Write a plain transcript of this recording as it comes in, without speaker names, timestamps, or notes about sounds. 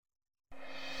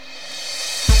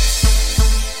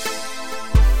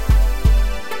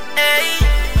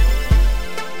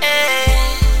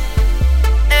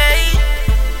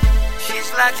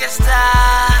like a star.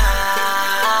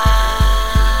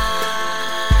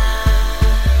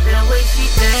 The way she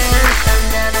danced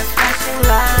under the flashing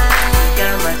light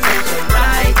got my attention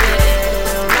right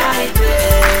there, right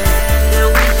there. The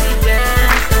way she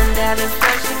danced under the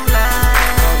flashing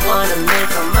light, I wanna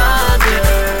make her my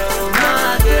girl,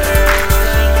 my girl.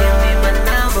 She can be my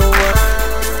number one.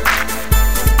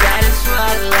 Got it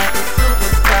swag like a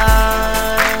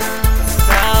superstar.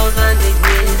 1,000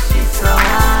 degrees, she's so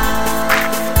hot.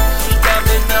 She got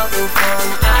me melting from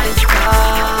ice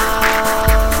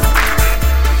cold.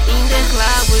 In the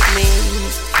club with me,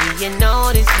 she ain't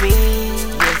notice me.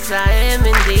 Yes, I am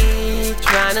indeed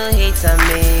tryna hate on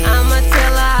me. I'ma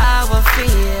tell her how I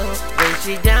feel when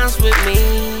she dance with me.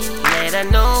 Let her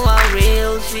know how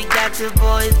real. She got the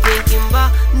boys thinking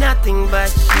about nothing but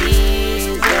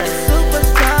she's a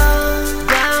superstar.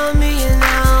 Down me and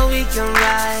now we can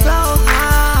ride so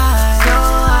high, so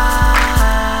high,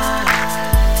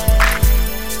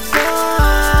 so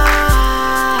high.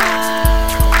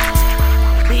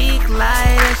 Big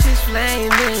light and she's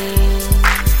flaming.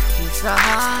 She's so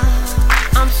hot,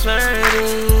 I'm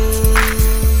sweating.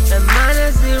 A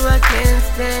 -0, I can't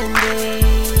stand it.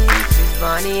 She's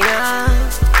burning up,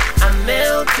 I'm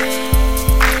melting,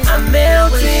 I'm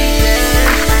melting.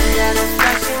 Under the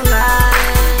flashing light,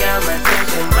 got my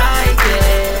attention right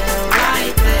there,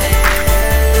 right there.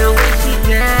 The way she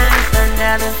danced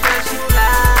under the flashing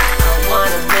light, I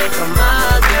wanna make her my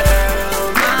girl,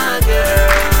 my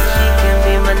girl. She can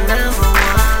be my number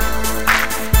one.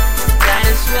 Got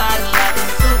it swag like a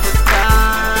superstar.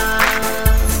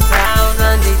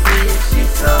 1,000 degrees,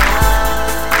 she's so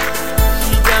hot.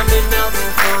 She got me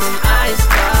melting from ice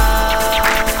cold.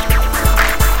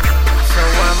 So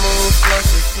I move close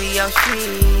to see how she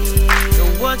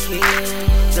work it.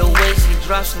 The way she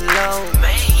drops it low,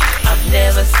 I've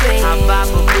never seen. Her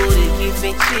bopper booty gives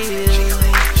me chills.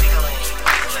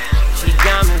 She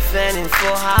got me fanning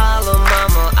for hollow,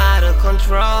 mama out of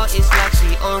control. It's like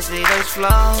she owns the dance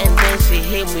floor. And then she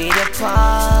hit me the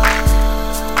pause.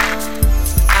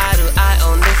 Eye to eye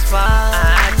on the spot. I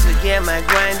had to get my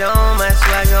grind on, my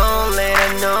swag on, let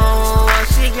her know.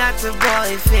 She got the boy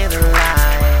feeling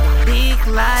like big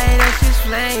light and she's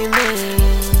flaming.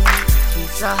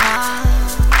 She's so hot,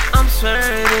 I'm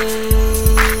sweating.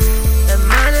 A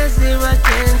 -0, I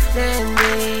can't stand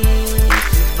it.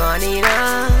 She's burning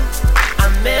up,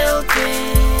 I'm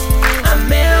melting, I'm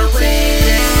melting.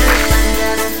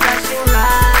 Under the flashing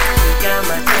light, got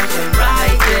my attention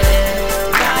right there,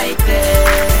 right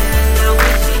there. The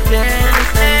way she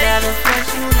danced under the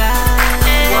flashing light,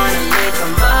 I wanna make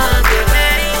her my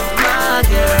girl, my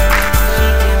girl. She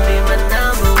can be my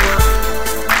number one.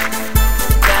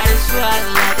 Got it swag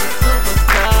like a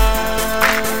superstar.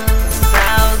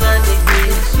 1,000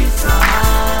 degrees, she's so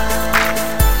hot.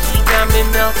 She got me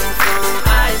melting from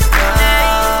ice cold.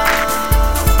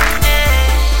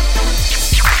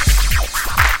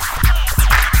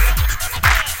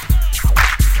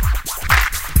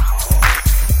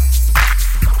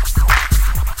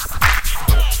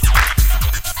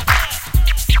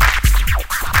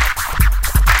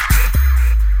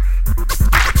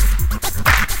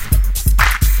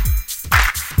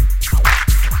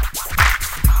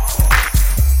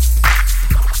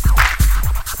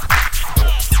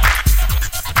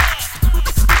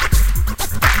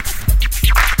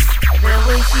 The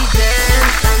way she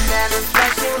danced under the